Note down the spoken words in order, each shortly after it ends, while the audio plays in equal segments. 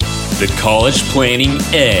The College Planning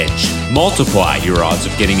Edge. Multiply your odds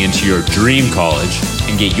of getting into your dream college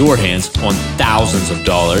and get your hands on thousands of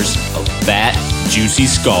dollars of fat, juicy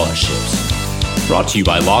scholarships. Brought to you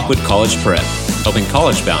by Lockwood College Prep, helping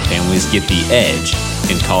college-bound families get the edge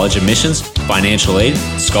in college admissions, financial aid,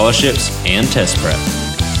 scholarships, and test prep.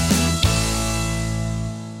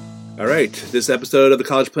 All right, this episode of the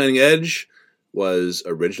College Planning Edge was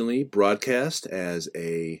originally broadcast as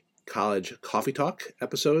a College Coffee Talk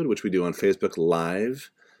episode, which we do on Facebook Live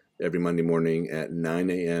every Monday morning at 9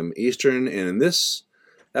 a.m. Eastern. And in this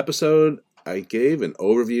episode, I gave an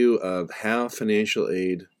overview of how financial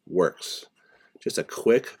aid works. Just a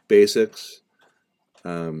quick basics,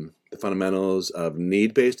 the fundamentals of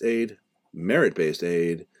need-based aid, merit-based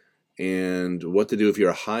aid, and what to do if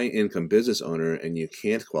you're a high-income business owner and you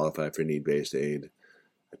can't qualify for need-based aid.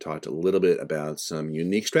 I talked a little bit about some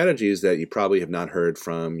unique strategies that you probably have not heard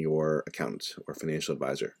from your accountant or financial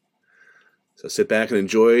advisor. So sit back and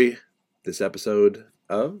enjoy this episode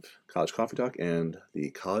of College Coffee Talk and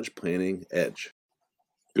the College Planning Edge.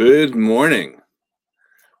 Good morning.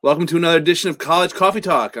 Welcome to another edition of College Coffee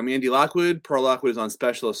Talk. I'm Andy Lockwood. Pearl Lockwood is on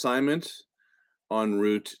special assignment en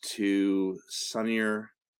route to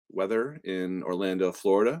sunnier weather in Orlando,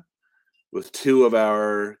 Florida, with two of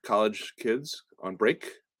our college kids on break.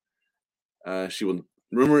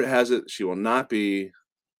 Rumor has it, she will not be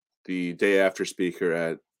the day after speaker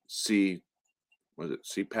at CPAP,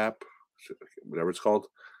 whatever it's called.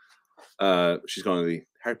 She's going to the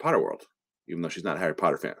Harry Potter world, even though she's not a Harry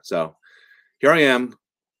Potter fan. So here I am,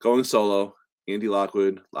 going solo, Andy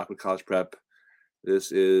Lockwood, Lockwood College Prep.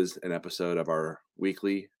 This is an episode of our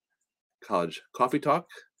weekly College Coffee Talk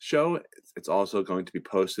show. It's also going to be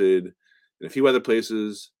posted in a few other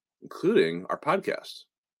places, including our podcast,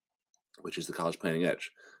 which is the College Planning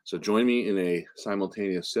Edge. So join me in a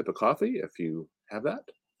simultaneous sip of coffee if you have that.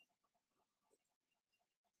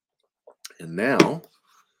 And now,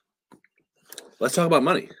 let's talk about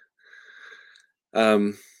money.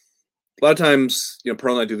 A lot of times,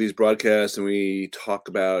 Pearl and I do these broadcasts and we talk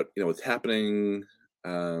about, what's happening,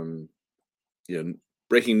 breaking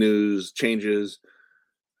news, changes.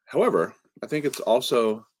 However, I think it's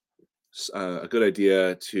also a good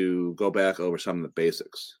idea to go back over some of the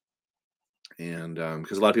basics. And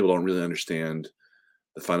because a lot of people don't really understand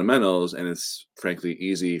the fundamentals, and it's frankly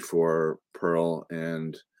easy for Pearl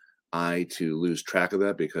and I to lose track of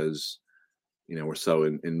that because, we're so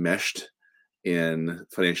enmeshed in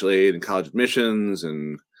financial aid and college admissions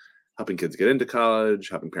and helping kids get into college,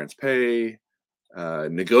 helping parents pay,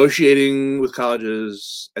 negotiating with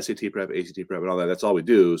colleges, SAT prep, ACT prep, and all that. That's all we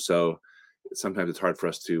do. So sometimes it's hard for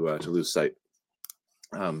us to lose sight.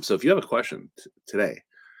 So if you have a question today,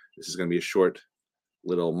 this is going to be a short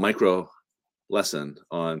little micro lesson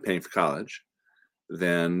on paying for college.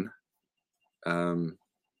 Then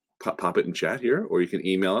pop it in chat here, or you can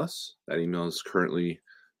email us. That email is currently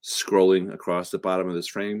scrolling across the bottom of this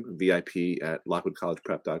frame,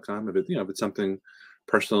 vip@lockwoodcollegeprep.com. If it's something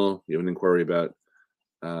personal, you have an inquiry about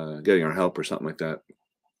getting our help or something like that.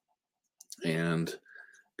 And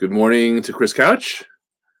good morning to Chris Couch.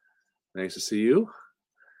 Nice to see you.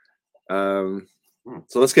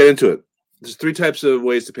 So let's get into it. There's three types of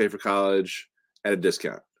ways to pay for college at a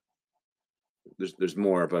discount. There's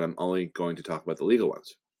more, but I'm only going to talk about the legal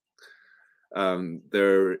ones.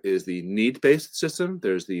 There is the need-based system.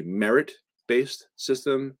 There's the merit-based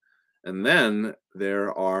system. And then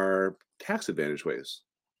there are tax advantage ways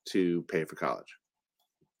to pay for college,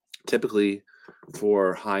 typically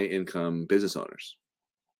for high-income business owners.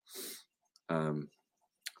 I'm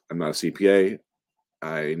not a CPA.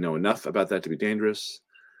 I know enough about that to be dangerous.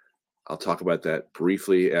 I'll talk about that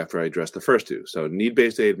briefly after I address the first two. So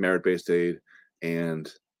need-based aid, merit-based aid,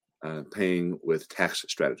 and paying with tax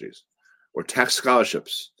strategies or tax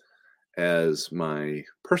scholarships, as my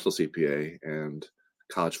personal CPA and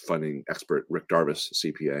college funding expert, Rick Darvis,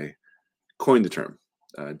 CPA, coined the term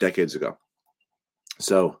decades ago.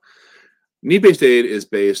 So need-based aid is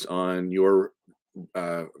based on your,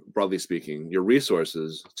 broadly speaking, your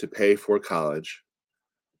resources to pay for college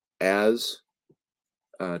as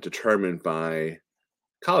determined by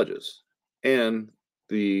colleges and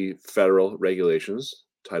the federal regulations,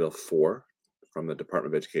 Title IV from the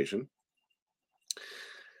Department of Education.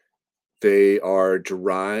 They are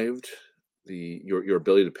derived, your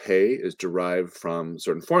ability to pay is derived from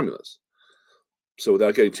certain formulas. So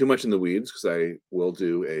without getting too much in the weeds, because I will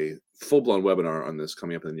do a full-blown webinar on this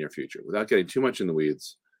coming up in the near future, without getting too much in the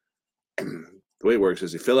weeds, the way it works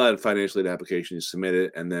is you fill out a financial aid application, you submit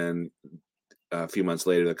it, and then a few months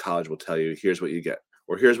later, the college will tell you, here's what you get,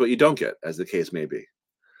 or here's what you don't get, as the case may be.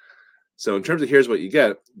 So in terms of here's what you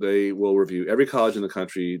get, they will review every college in the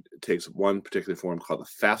country takes one particular form called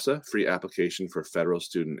the FAFSA, Free Application for Federal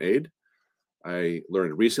Student Aid. I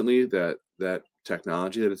learned recently that that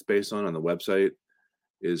technology that it's based on the website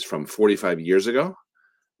is from 45 years ago,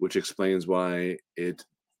 which explains why it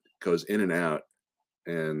goes in and out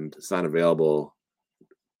and it's not available,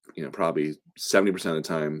 probably 70% of the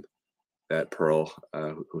time that Pearl,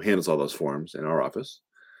 who handles all those forms in our office,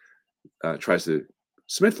 tries to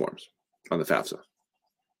submit forms on the FAFSA.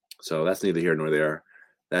 So that's neither here nor there.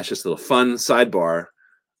 That's just a little fun sidebar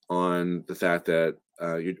on the fact that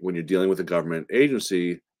when you're dealing with a government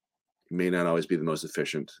agency, it may not always be the most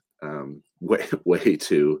efficient way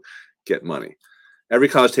to get money. Every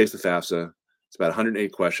college takes the FAFSA. It's about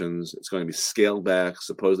 108 questions. It's going to be scaled back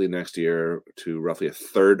supposedly next year to roughly a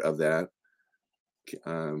third of that.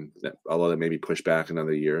 Although that may be pushed back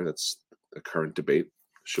another year. That's the current debate.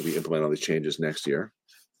 Should we implement all these changes next year?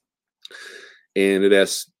 And it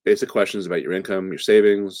asks basic questions about your income, your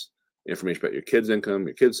savings, information about your kids' income,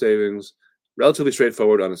 your kids' savings. Relatively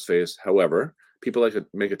straightforward on its face. However, people like to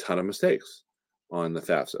make a ton of mistakes on the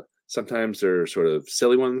FAFSA. Sometimes they're sort of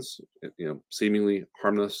silly ones, seemingly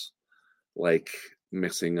harmless, like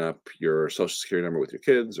mixing up your social security number with your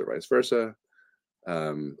kids or vice versa,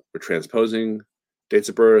 or transposing dates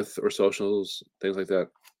of birth or socials, things like that.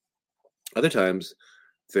 Other times,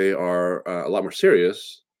 they are a lot more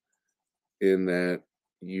serious in that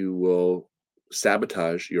you will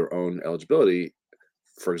sabotage your own eligibility,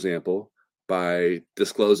 for example, by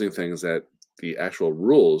disclosing things that the actual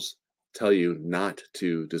rules tell you not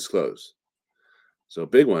to disclose. So a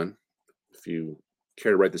big one, if you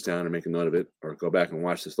care to write this down or make a note of it or go back and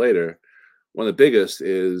watch this later, one of the biggest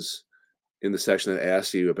is in the section that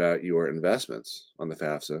asks you about your investments on the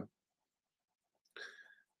FAFSA.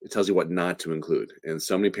 It tells you what not to include. And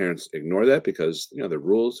so many parents ignore that because, the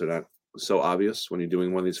rules are not so obvious when you're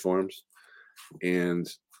doing one of these forms. And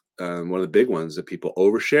one of the big ones that people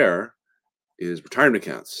overshare is retirement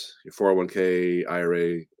accounts, your 401k,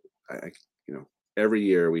 IRA. Every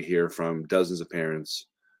year we hear from dozens of parents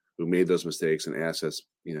who made those mistakes and ask us,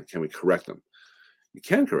 can we correct them? You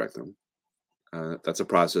can correct them. That's a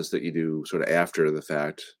process that you do sort of after the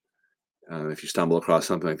fact. If you stumble across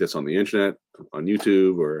something like this on the internet, on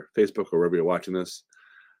YouTube or Facebook or wherever you're watching this,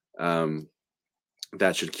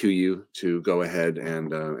 that should cue you to go ahead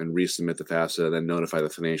and resubmit the FAFSA, then notify the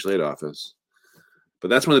financial aid office. But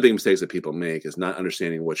that's one of the big mistakes that people make is not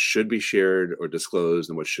understanding what should be shared or disclosed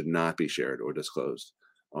and what should not be shared or disclosed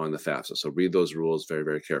on the FAFSA. So read those rules very,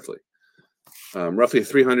 very carefully. Roughly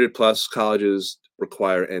 300 plus colleges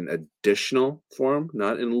require an additional form,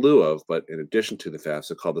 not in lieu of, but in addition to the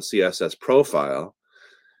FAFSA, called the CSS profile.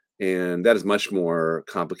 And that is much more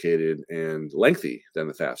complicated and lengthy than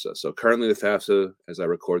the FAFSA. So currently the FAFSA, as I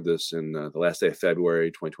record this in the last day of February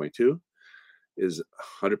 2022, is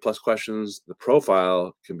 100 plus questions. The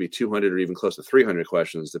profile can be 200 or even close to 300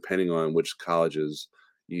 questions, depending on which colleges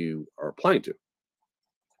you are applying to.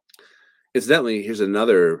 Incidentally, here's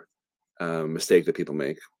another mistake that people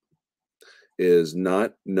make is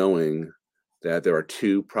not knowing that there are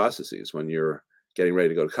two processes. When you're getting ready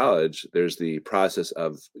to go to college, there's the process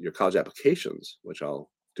of your college applications, which I'll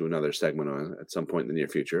do another segment on at some point in the near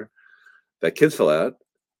future, that kids fill out,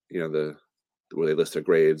 where they list their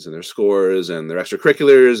grades and their scores and their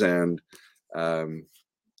extracurriculars and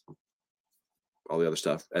all the other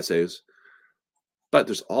stuff, essays. But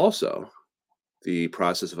there's also the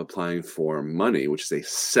process of applying for money, which is a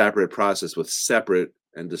separate process with separate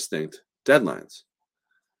and distinct deadlines.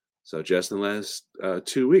 So just in the last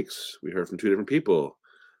 2 weeks, we heard from two different people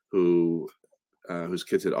whose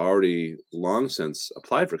kids had already long since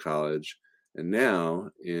applied for college. And now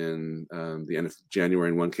in the end of January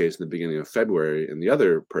in one case, in the beginning of February in the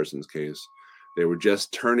other person's case, they were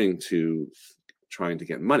just turning to trying to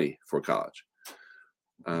get money for college.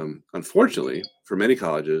 Unfortunately, for many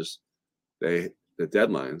colleges, the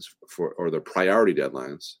deadlines or the priority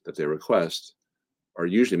deadlines that they request are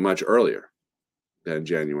usually much earlier than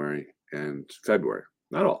January and February.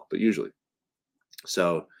 Not all, but usually.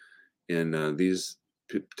 So in these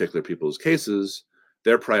particular people's cases,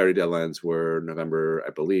 their priority deadlines were November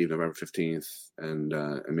 15th and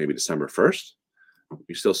maybe December 1st.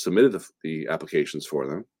 We still submitted the applications for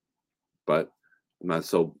them, but I'm not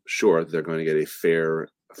so sure that they're going to get a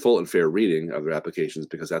full and fair reading of their applications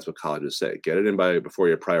because that's what colleges say. Get it in before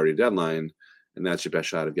your priority deadline, and that's your best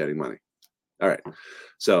shot of getting money. All right.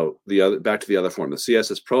 So back to the other form, the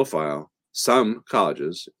CSS profile. Some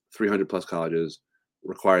colleges, 300 plus colleges,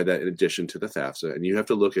 require that in addition to the FAFSA, and you have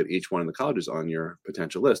to look at each one of the colleges on your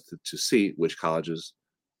potential list to see which colleges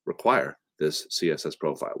require this CSS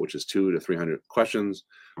profile, which is 200 to 300 questions,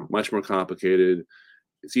 much more complicated.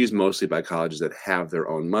 It's used mostly by colleges that have their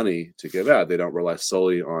own money to give out. They don't rely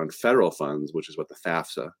solely on federal funds, which is what the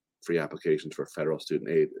FAFSA, Free Applications for Federal Student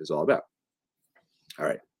Aid, is all about. All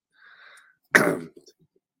right.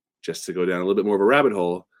 Just to go down a little bit more of a rabbit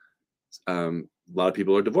hole, a lot of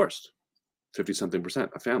people are divorced.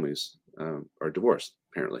 50-something% of families are divorced,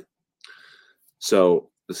 apparently. So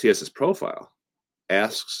the CSS profile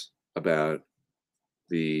asks about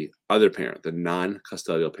the other parent, the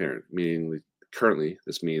non-custodial parent, meaning currently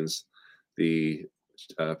this means the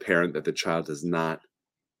parent that the child does not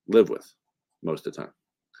live with most of the time.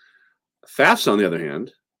 FAFSA, on the other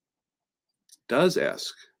hand, does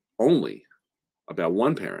ask only about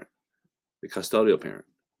one parent, the custodial parent.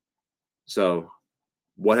 So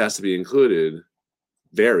what has to be included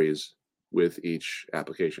varies with each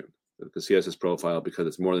application. The CSS profile, because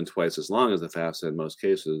it's more than twice as long as the FAFSA in most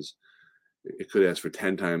cases, it could ask for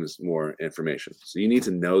 10 times more information. So you need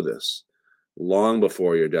to know this long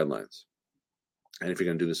before your deadlines. And if you're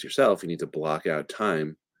going to do this yourself, you need to block out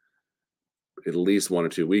time, at least 1 or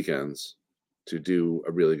 2 weekends, to do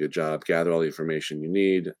a really good job, gather all the information you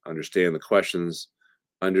need, understand the questions,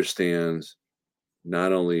 understand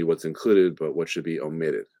not only what's included, but what should be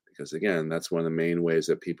omitted. Because again, that's one of the main ways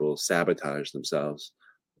that people sabotage themselves,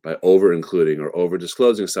 by over-including or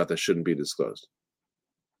over-disclosing stuff that shouldn't be disclosed.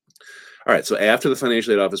 All right, so after the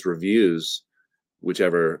financial aid office reviews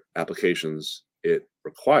whichever applications it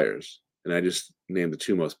requires, and I just named the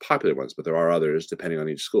 2 most popular ones, but there are others depending on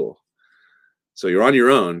each school. So you're on your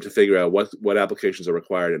own to figure out what applications are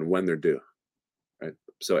required and when they're due. Right?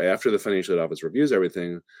 So after the financial aid office reviews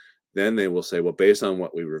everything, then they will say, well, based on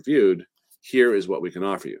what we reviewed, here is what we can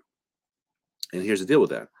offer you. And here's the deal with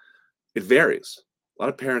that. It varies. A lot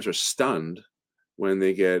of parents are stunned when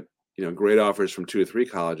they get great offers from 2 or 3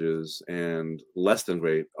 colleges and less than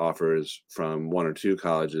great offers from 1 or 2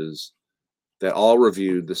 colleges that all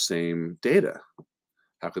reviewed the same data.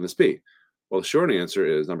 How can this be? Well, the short answer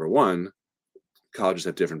is, number one, colleges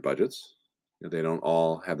have different budgets. They don't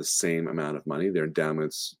all have the same amount of money. Their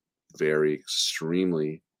endowments vary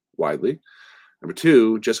extremely widely. Number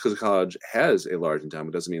two, just because a college has a large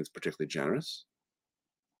endowment doesn't mean it's particularly generous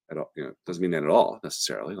at all. Doesn't mean that at all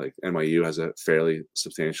necessarily. Like NYU has a fairly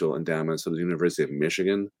substantial endowment. So the University of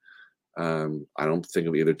Michigan, I don't think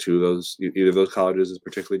of either of those colleges as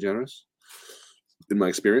particularly generous, in my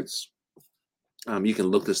experience. You can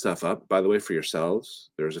look this stuff up, by the way, for yourselves.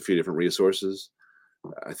 There's a few different resources.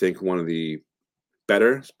 I think one of the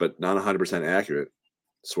better, but not 100% accurate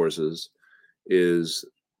sources is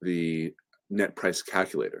the net price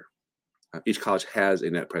calculator. Each college has a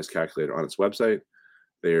net price calculator on its website.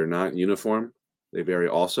 They are not uniform. They vary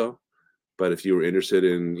also. But if you were interested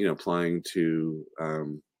in, applying to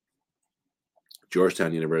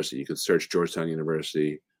Georgetown University, you could search Georgetown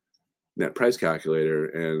University net price calculator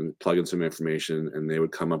and plug in some information, and they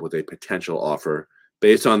would come up with a potential offer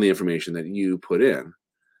based on the information that you put in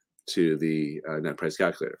to the net price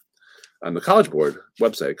calculator. The College Board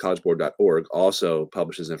website, collegeboard.org, also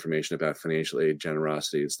publishes information about financial aid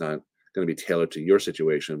generosity. It's not going to be tailored to your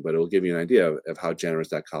situation, but it will give you an idea of how generous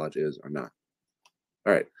that college is or not.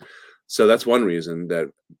 All right. So that's one reason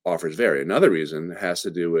that offers vary. Another reason has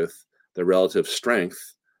to do with the relative strength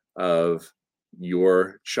of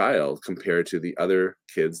your child compared to the other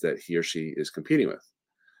kids that he or she is competing with.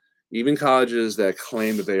 Even colleges that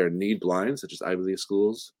claim that they are need blind, such as Ivy League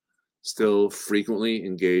schools, still frequently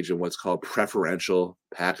engage in what's called preferential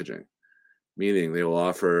packaging, meaning they will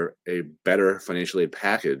offer a better financial aid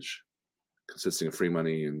package consisting of free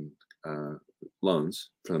money and loans,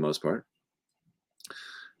 for the most part,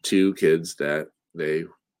 to kids that they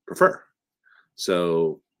prefer.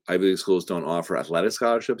 So Ivy League schools don't offer athletic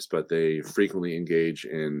scholarships, but they frequently engage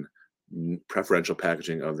in preferential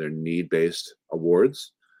packaging of their need-based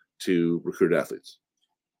awards to recruited athletes,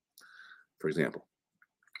 for example.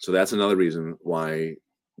 So that's another reason why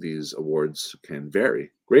these awards can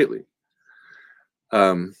vary greatly.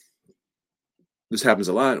 This happens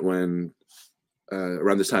a lot when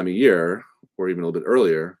around this time of year, or even a little bit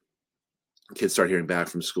earlier, kids start hearing back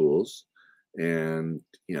from schools, and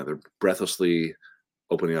they're breathlessly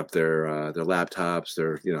opening up their laptops.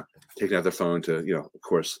 They're taking out their phone to of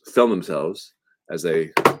course film themselves as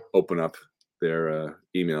they open up their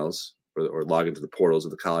emails or log into the portals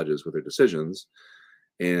of the colleges with their decisions.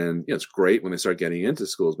 And it's great when they start getting into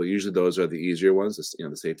schools, but usually those are the easier ones,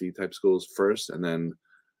 the safety type schools first. And then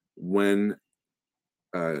when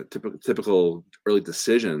typical early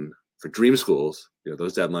decision for dream schools,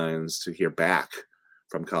 those deadlines to hear back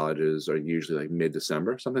from colleges are usually like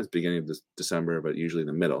mid-December, sometimes beginning of December, but usually in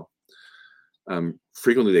the middle.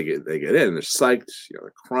 Frequently they get in, they're psyched,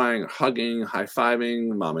 they're crying, hugging,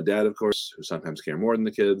 high-fiving, mom and dad, of course, who sometimes care more than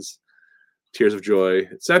the kids, tears of joy,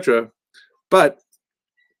 etc. But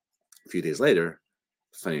a few days later,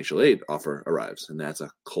 financial aid offer arrives, and that's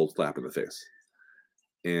a cold slap in the face.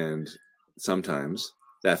 And sometimes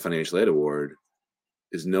that financial aid award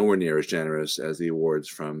is nowhere near as generous as the awards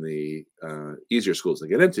from the easier schools to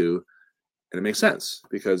get into. And it makes sense,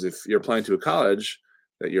 because if you're applying to a college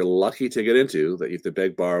that you're lucky to get into, that you have to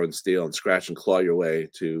beg, borrow, and steal and scratch and claw your way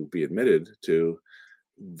to be admitted to,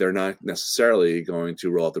 they're not necessarily going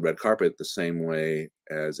to roll out the red carpet the same way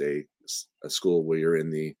as a school where you're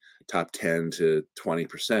in the top 10 to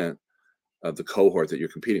 20% of the cohort that you're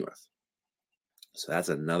competing with. So that's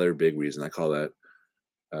another big reason. I call that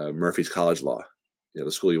Murphy's College Law.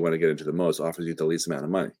 The school you want to get into the most offers you the least amount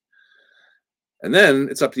of money. And then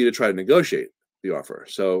it's up to you to try to negotiate the offer.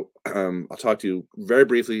 So I'll talk to you very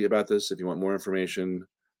briefly about this if you want more information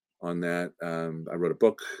on that. I wrote a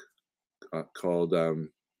book called,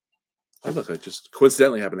 look, I just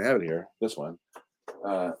coincidentally happen to have it here, this one.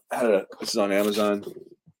 This is on Amazon.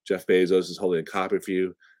 Jeff Bezos is holding a copy for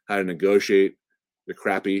you. How to negotiate the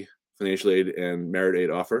crappy financial aid and merit aid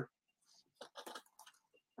offer.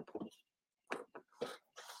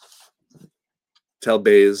 Tell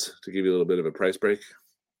Bays to give you a little bit of a price break.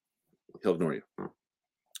 He'll ignore you.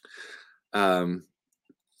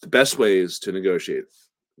 The best ways to negotiate.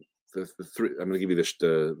 The three. I'm going to give you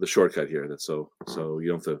the shortcut here. That's so you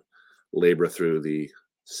don't have to labor through the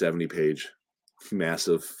 70-page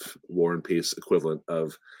massive War and Peace equivalent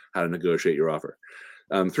of how to negotiate your offer.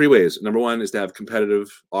 3 ways. Number one is to have competitive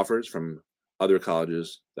offers from other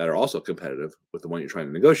colleges that are also competitive with the one you're trying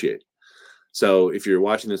to negotiate. So if you're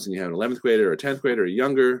watching this and you have an 11th grader or a 10th grader or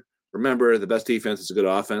younger, remember the best defense is a good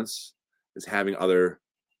offense, is having other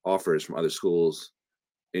offers from other schools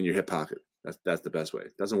in your hip pocket. That's the best way.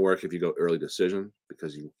 It doesn't work if you go early decision,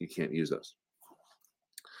 because you can't use those.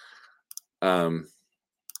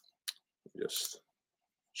 Just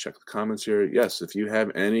check the comments here. Yes, if you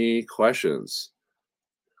have any questions.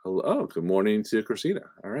 Hello, good morning to Christina.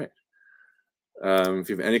 All right. If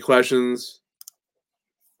you have any questions,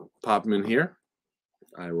 pop them in here.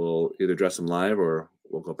 I will either address them live or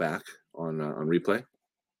we'll go back on replay.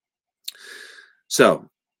 So,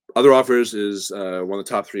 other offers is one of the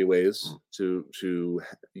top 3 ways to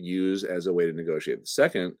use as a way to negotiate. The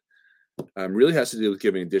second really has to do with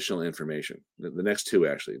giving additional information. The next 2,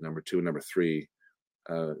 actually, number 2 and number 3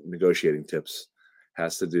 negotiating tips,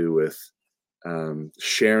 has to do with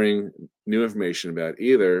sharing new information about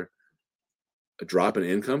either a drop in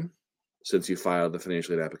income since you filed the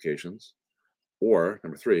financial aid applications, or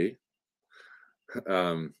number 3,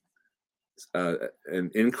 a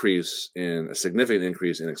significant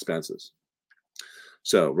increase in expenses.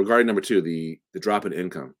 So regarding number 2, the drop in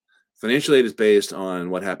income, financial aid is based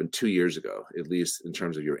on what happened 2 years ago, at least in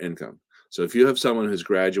terms of your income. So if you have someone who's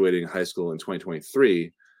graduating high school in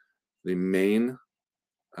 2023, the main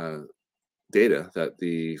data that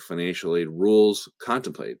the financial aid rules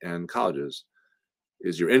contemplate and colleges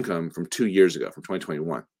is your income from 2 years ago, from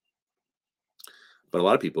 2021. But a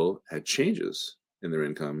lot of people had changes in their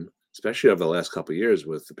income, especially over the last couple of years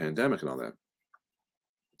with the pandemic and all that.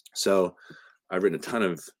 So I've written a ton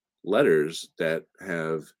of letters that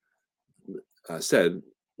have said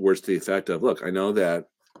words to the effect of, look, I know that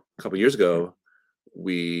a couple of years ago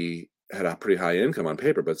we had a pretty high income on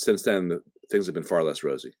paper, but since then things have been far less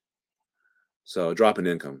rosy. So a drop in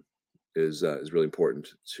income is really important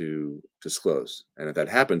to disclose. And if that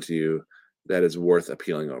happened to you, that is worth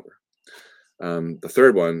appealing over. The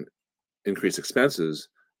third one, increased expenses.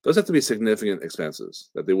 Those have to be significant expenses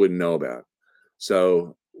that they wouldn't know about.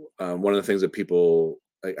 So one of the things that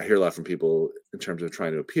I hear a lot from people in terms of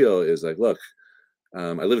trying to appeal is like, look,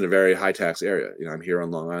 I live in a very high tax area. I'm here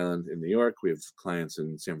on Long Island in New York. We have clients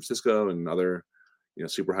in San Francisco and other,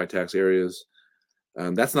 super high tax areas.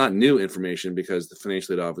 That's not new information, because the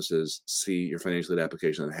financial aid offices see your financial aid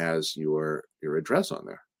application that has your address on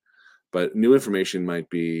there. But new information might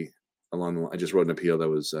be along the line. I just wrote an appeal that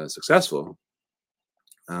was successful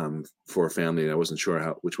for a family, and I wasn't sure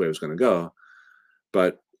which way it was going to go.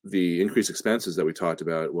 But the increased expenses that we talked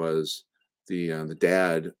about was the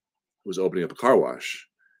dad was opening up a car wash,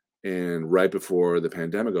 and right before the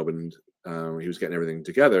pandemic opened, he was getting everything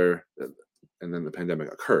together, and then the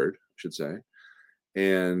pandemic occurred, I should say.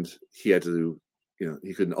 And he had to,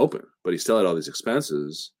 he couldn't open, but he still had all these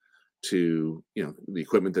expenses to, the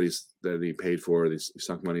equipment that he paid for, he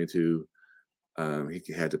sunk money into.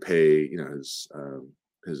 He had to pay,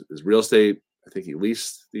 his real estate. I think he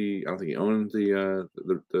leased I don't think he owned the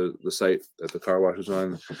site that the car wash was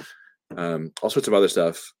on. all sorts of other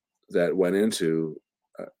stuff that went into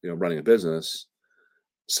running a business.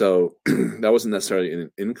 So that wasn't necessarily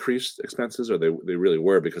an increased expenses, or they really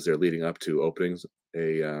were, because they're leading up to opening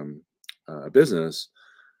a business.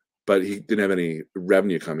 But he didn't have any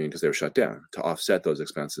revenue coming in because they were shut down to offset those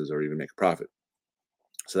expenses or even make a profit.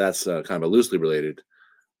 So that's kind of a loosely related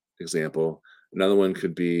example. Another one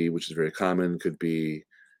could be, which is very common, could be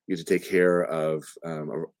you to take care of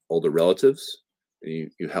older relatives, and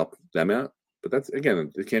you help them out. But that's,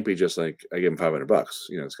 again, it can't be just like I give them $500.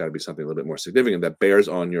 It's got to be something a little bit more significant that bears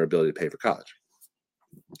on your ability to pay for college.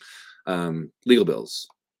 Legal bills,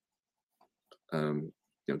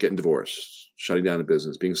 getting divorced, shutting down a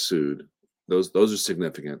business, being sued. Those are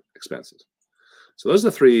significant expenses. So those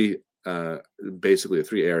are basically the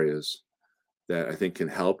three areas that I think can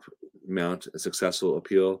help mount a successful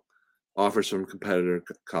appeal. Offer some competitor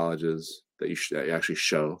colleges that you should actually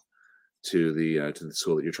show to the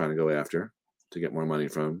school that you're trying to go after to get more money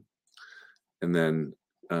from, and then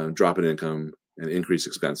drop in income and increase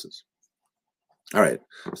expenses. All right,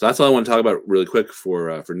 so that's all I want to talk about really quick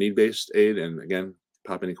for need-based aid. And again,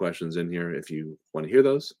 pop any questions in here if you want to hear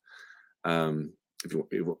those. If you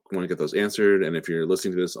want to get those answered, and if you're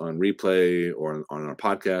listening to this on replay or on our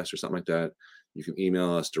podcast or something like that, you can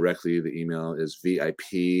email us directly. The email is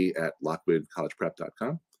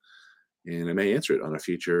vip@lockwoodcollegeprep.com, and I may answer it on a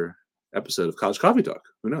future episode of College Coffee Talk.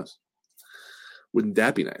 Who knows? Wouldn't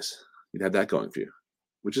that be nice? You'd have that going for you,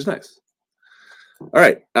 which is nice. All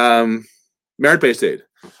right. Merit-based aid.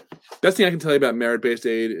 Best thing I can tell you about merit-based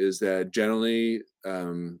aid is that generally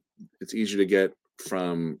it's easier to get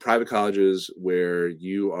from private colleges where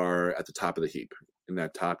you are at the top of the heap, in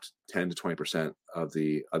that top 10 to 20% of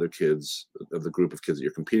the other kids, of the group of kids that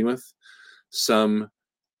you're competing with. Some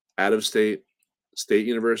out-of-state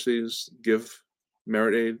universities give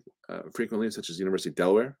merit aid frequently, such as the University of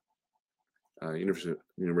Delaware,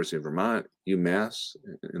 University of Vermont, UMass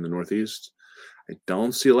in the Northeast. I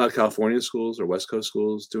don't see a lot of California schools or West Coast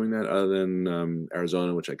schools doing that, other than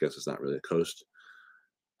Arizona, which I guess is not really a coast.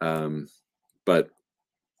 But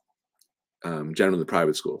generally the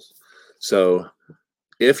private schools. So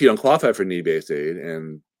if you don't qualify for need-based aid,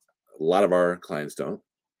 and a lot of our clients don't,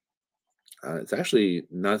 it's actually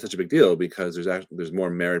not such a big deal, because there's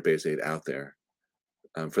more merit-based aid out there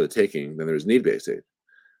for the taking than there's need-based aid.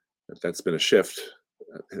 That's been a shift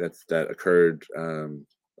that occurred, I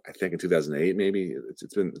think in 2008, maybe.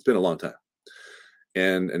 It's been a long time,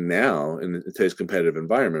 and now in today's competitive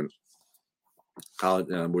environment, college,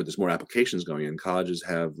 where there's more applications going in, colleges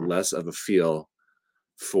have less of a feel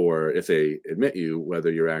for, if they admit you, whether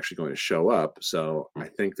you're actually going to show up. So I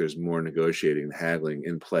think there's more negotiating and haggling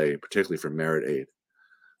in play, particularly for merit aid.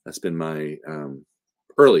 That's been my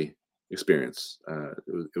early experience.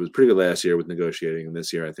 It was pretty good last year with negotiating, and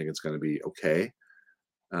this year I think it's going to be okay.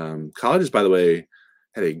 Colleges, by the way,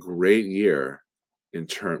 had a great year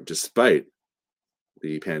despite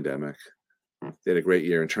the pandemic. They had a great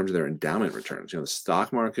year in terms of their endowment returns. The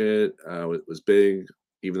stock market was big,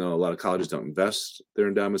 even though a lot of colleges don't invest their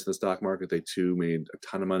endowments in the stock market. They too made a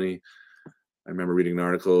ton of money. I remember reading an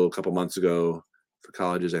article a couple months ago for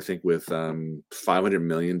colleges, I think with $500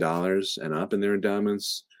 million and up in their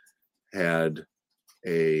endowments, had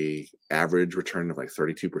a average return of like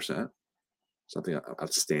 32%, something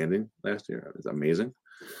outstanding last year. It's amazing.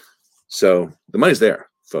 So the money's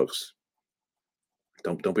there, folks.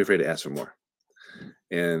 Don't be afraid to ask for more.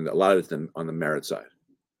 And a lot of it's on the merit side.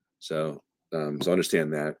 So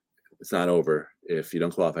understand that it's not over if you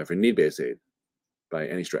don't qualify for need-based aid by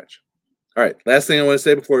any stretch. All right, last thing I want to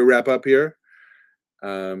say before we wrap up here.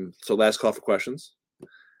 So last call for questions,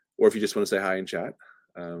 or if you just want to say hi in chat,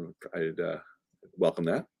 I'd welcome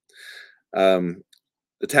that.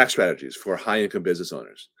 The tax strategies for high-income business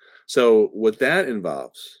owners. So what that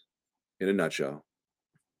involves, in a nutshell,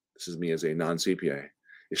 this is me as a non-CPA,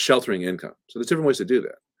 is sheltering income. So there's different ways to do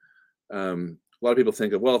that. A lot of people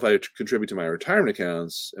think of, well, if I contribute to my retirement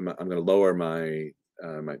accounts, I'm going to lower my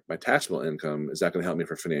taxable income. Is that going to help me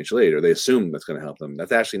for financial aid? Or they assume that's going to help them.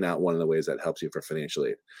 That's actually not one of the ways that helps you for financial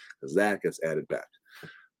aid, because that gets added back.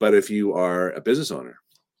 But if you are a business owner,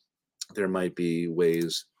 there might be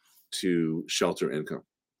ways to shelter income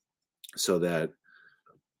so that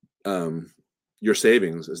your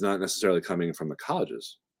savings is not necessarily coming from the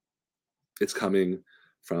colleges. It's coming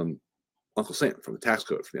from Uncle Sam, from the tax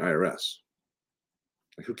code, from the IRS.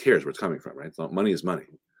 Like, who cares where it's coming from, right? Money is money.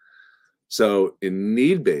 So in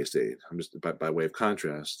need-based aid, I'm just by way of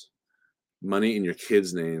contrast, money in your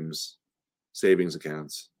kids' names, savings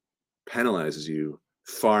accounts, penalizes you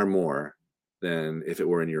far more than if it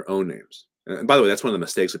were in your own names. And by the way, that's one of the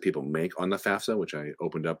mistakes that people make on the FAFSA, which I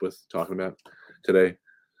opened up with talking about today.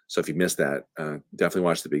 So if you missed that, definitely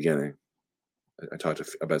watch the beginning. I talked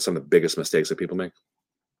about some of the biggest mistakes that people make.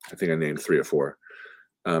 I think I named 3 or 4.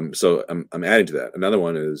 So I'm adding to that. Another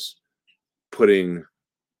one is putting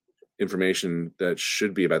information that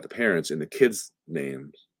should be about the parents in the kids'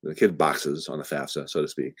 names, the kid boxes on the FAFSA, so to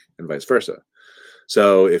speak, and vice versa.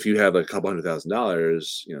 So if you have a couple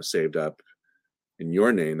 $100,000, saved up in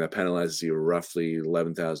your name, that penalizes you roughly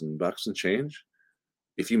 $11,000 and change.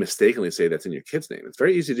 If you mistakenly say that's in your kid's name, it's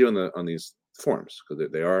very easy to do on these forms,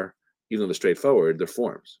 because they are, even though they're straightforward, they're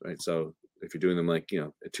forms, right? So if you're doing them like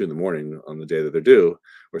at 2 a.m. on the day that they're due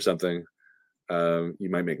or something, you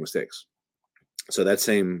might make mistakes. So that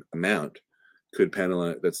same amount could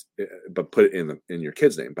penalize but put it in your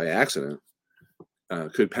kid's name by accident,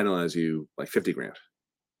 could penalize you like $50,000,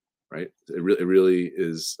 right? It really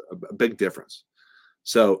is a big difference.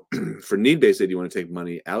 So for need-based aid, you want to take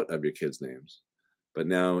money out of your kids' names. But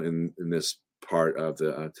now in this part of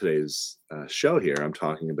the today's show here, I'm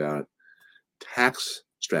talking about tax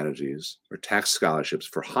strategies or tax scholarships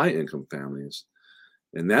for high-income families.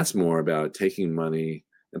 And that's more about taking money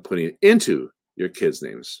and putting it into your kids'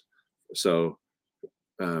 names. So,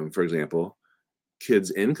 for example,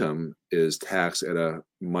 kids' income is taxed at a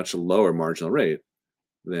much lower marginal rate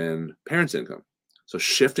than parents' income. So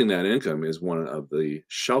shifting that income is one of the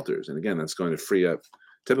shelters. And again, that's going to free up,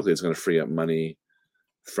 typically it's going to free up money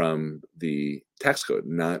from the tax code,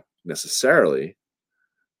 not necessarily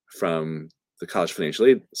from the college financial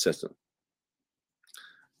aid system.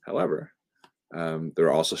 However, there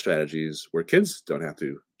are also strategies where kids don't have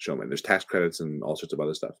to show money. There's tax credits and all sorts of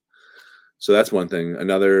other stuff. So that's one thing.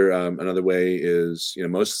 Another way is,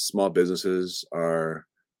 most small businesses are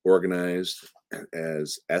organized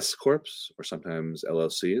as S corps or sometimes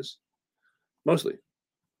LLCs, mostly.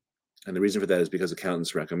 And the reason for that is because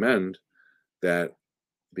accountants recommend that,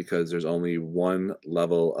 because there's only one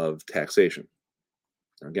level of taxation.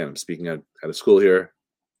 Again, I'm speaking out of school here.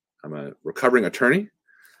 I'm a recovering attorney.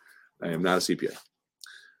 I am not a CPA.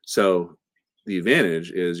 So the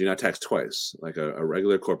advantage is you're not taxed twice, like a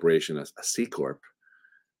regular corporation, a C corp.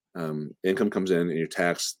 Income comes in and you're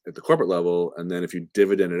taxed at the corporate level, and then if you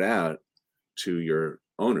dividend it out to your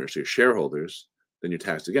owners, to your shareholders, then you're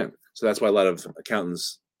taxed again. So that's why a lot of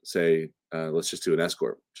accountants say, let's just do an S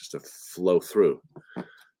corp, just to flow through.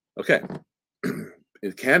 Okay,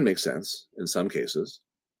 it can make sense in some cases,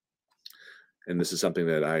 and this is something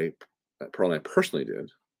that Pearl and I personally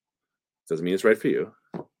did. Doesn't mean it's right for you.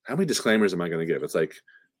 How many disclaimers am I going to give? It's like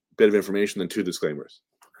a bit of information, then 2 disclaimers.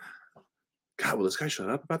 God, will this guy shut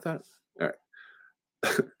up about that? All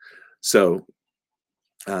right. So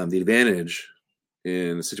the advantage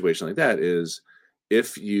in a situation like that is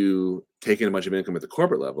if you take in a bunch of income at the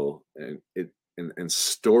corporate level and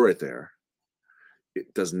store it there,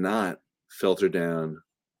 it does not filter down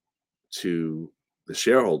to the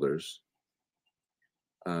shareholders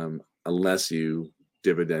unless you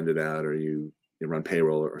dividend it out or you run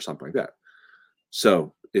payroll or something like that.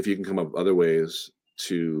 So if you can come up with other ways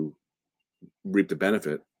to reap the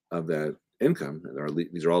benefit of that income, and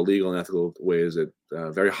these are all legal and ethical ways at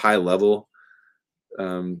very high level,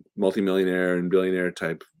 multimillionaire and billionaire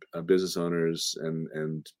type business owners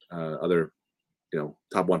and other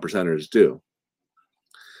top 1%ers do.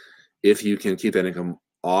 If you can keep that income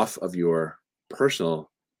off of your personal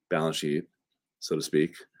balance sheet, so to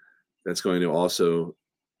speak, that's going to also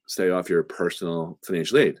stay off your personal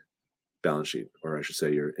financial aid balance sheet, or I should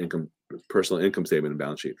say your personal income statement and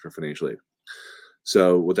balance sheet for financial aid.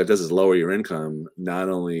 So what that does is lower your income, not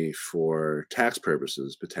only for tax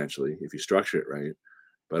purposes, potentially, if you structure it right,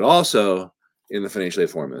 but also in the financial aid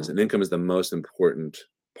formulas. And income is the most important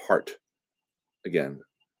part, again,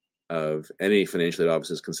 of any financial aid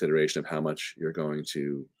office's consideration of how much you're going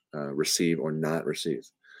to receive or not receive.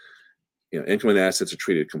 Income and assets are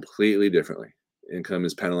treated completely differently. Income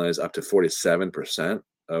is penalized up to 47%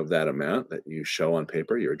 of that amount that you show on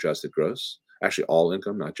paper, your adjusted gross. Actually, all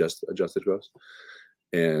income, not just adjusted gross.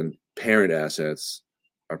 And parent assets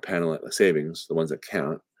are penalized, savings, the ones that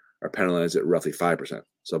count, are penalized at roughly 5%.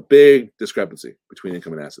 So big discrepancy between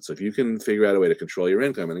income and assets. So if you can figure out a way to control your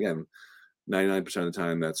income, and again, 99% of the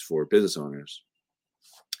time that's for business owners,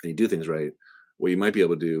 and you do things right, what you might be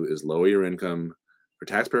able to do is lower your income for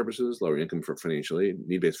tax purposes, lower income for financial aid,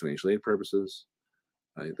 need-based financial aid purposes.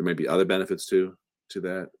 There might be other benefits to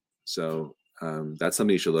that. So that's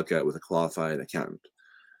something you should look at with a qualified accountant.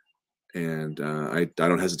 And I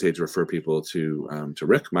don't hesitate to refer people to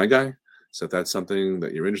Rick, my guy. So if that's something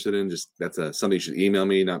that you're interested in, that's something you should email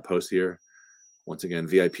me, not post here. Once again,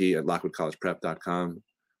 VIP@lockwoodcollegeprep.com.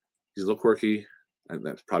 He's a little quirky, and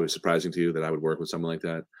that's probably surprising to you that I would work with someone like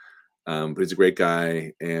that. But he's a great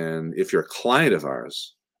guy, and if you're a client of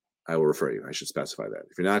ours, I will refer you. I should specify that.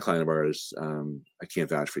 If you're not a client of ours, I can't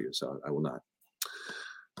vouch for you, so I will not.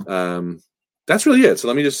 That's really it. So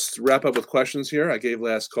let me just wrap up with questions here. I gave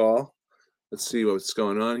last call. Let's see what's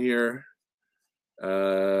going on here.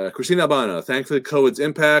 Christina Albano, thankfully COVID's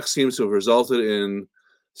impact seems to have resulted in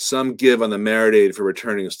some give on the merit aid for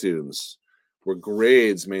returning students, where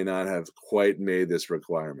grades may not have quite made this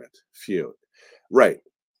requirement. Phew. Right.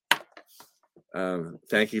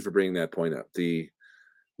 Thank you for bringing that point up.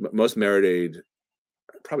 Most merit aid,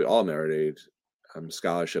 probably all merit aid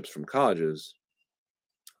scholarships from colleges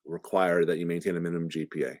require that you maintain a minimum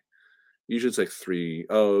GPA. Usually it's like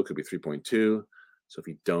 3.0, it could be 3.2. So if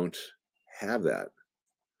you don't have that,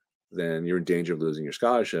 then you're in danger of losing your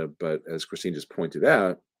scholarship. But as Christine just pointed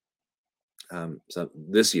out, so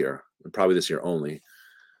this year, and probably this year only,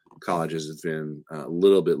 colleges have been a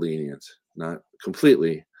little bit lenient, not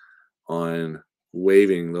completely, on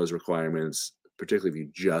waiving those requirements, particularly if you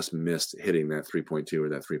just missed hitting that 3.2 or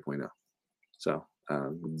that 3.0. So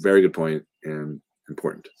very good point and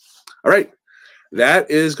important. All right.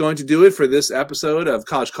 That is going to do it for this episode of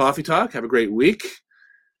College Coffee Talk. Have a great week.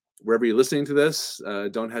 Wherever you're listening to this,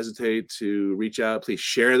 don't hesitate to reach out. Please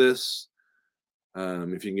share this.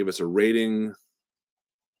 If you can give us a rating,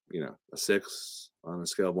 a 6 on a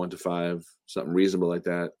scale of 1 to 5, something reasonable like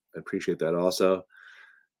that. I appreciate that also.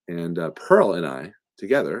 And Pearl and I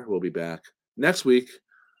together will be back next week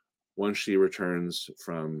once she returns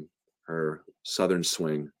from her southern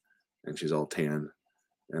swing and she's all tan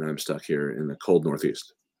and I'm stuck here in the cold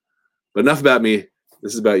Northeast. But enough about me.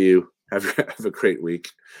 This is about you. Have a great week,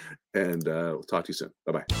 and we'll talk to you soon.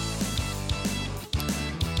 Bye-bye.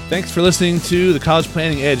 Thanks for listening to the College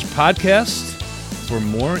Planning Edge podcast. For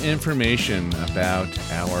more information about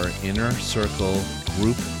our Inner Circle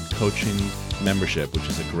group coaching membership, which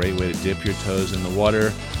is a great way to dip your toes in the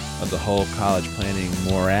water of the whole college planning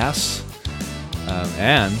morass,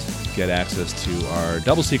 and get access to our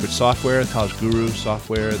double secret software, College Guru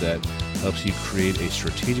software, that helps you create a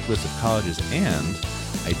strategic list of colleges and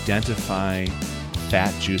identify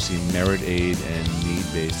fat, juicy merit aid and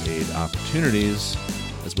need-based aid opportunities,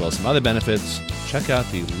 as well as some other benefits. Check out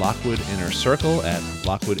the Lockwood Inner Circle at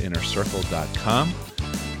lockwoodinnercircle.com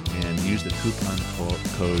and use the coupon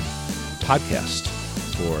code podcast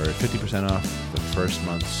for 50% off the first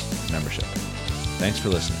month's membership. Thanks for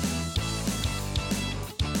listening.